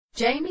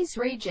Jami's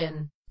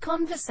region,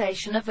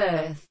 conversation of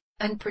Earth,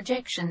 and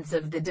projections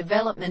of the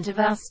development of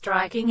our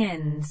striking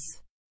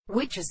ends,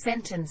 which are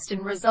sentenced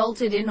and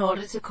resulted in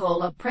order to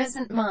call a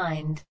present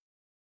mind,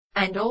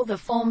 and all the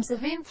forms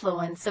of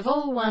influence of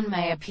all one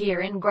may appear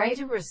in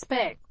greater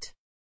respect,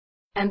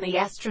 and the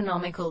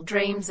astronomical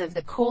dreams of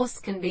the course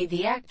can be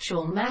the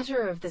actual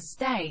matter of the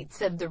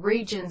states of the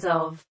regions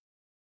of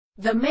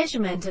the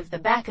measurement of the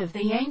back of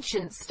the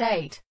ancient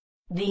state,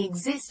 the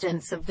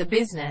existence of the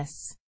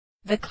business,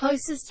 the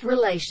closest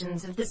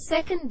relations of the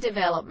second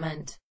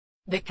development,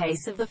 the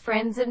case of the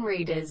friends and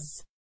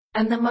readers,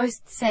 and the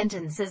most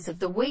sentences of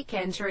the weak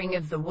entering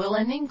of the will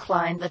and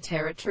incline the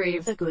territory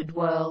of the good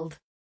world,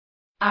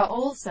 are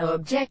also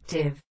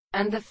objective,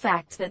 and the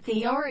fact that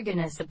the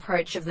originous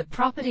approach of the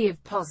property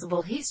of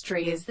possible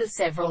history is the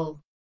several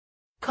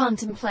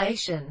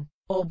contemplation,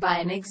 or by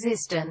an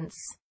existence,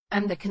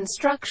 and the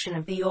construction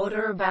of the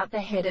order about the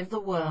head of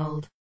the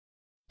world,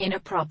 in a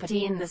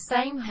property in the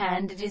same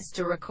hand it is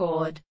to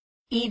record,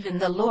 even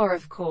the law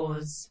of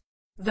cause.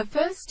 The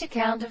first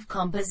account of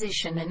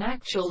composition and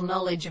actual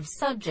knowledge of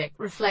subject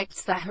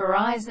reflects the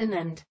horizon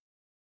and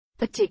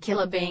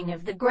particular being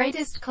of the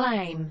greatest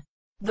claim.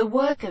 The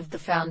work of the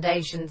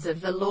foundations of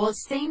the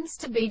laws seems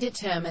to be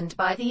determined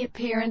by the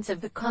appearance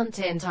of the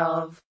content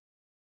of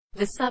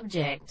the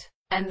subject,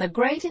 and the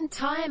great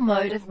entire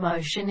mode of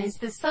motion is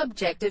the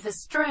subject of a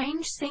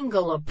strange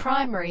single or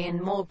primary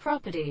and more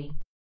property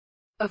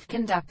of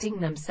conducting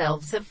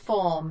themselves of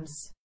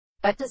forms,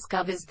 but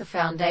discovers the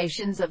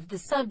foundations of the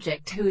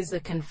subject who is the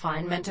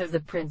confinement of the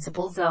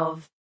principles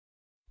of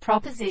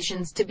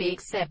propositions to be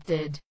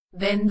accepted.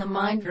 Then the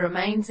mind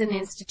remains an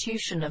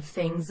institution of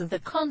things of the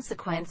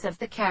consequence of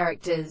the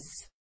characters,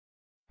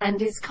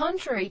 and is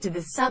contrary to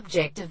the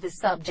subject of the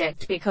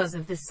subject because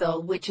of the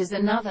soul which is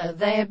another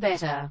they are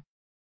better,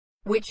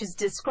 which is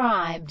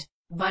described.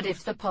 But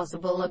if the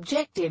possible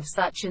objective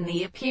such in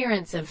the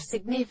appearance of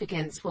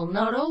significance will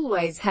not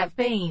always have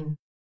been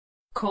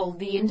called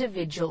the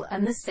individual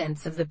and the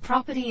sense of the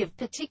property of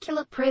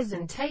particular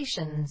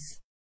presentations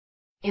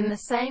in the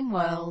same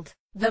world,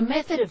 the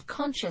method of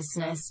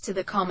consciousness to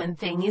the common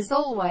thing is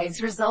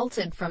always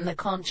resulted from the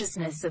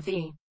consciousness of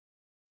the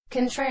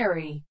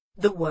contrary.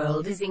 The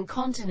world is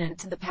incontinent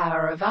to the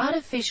power of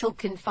artificial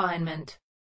confinement.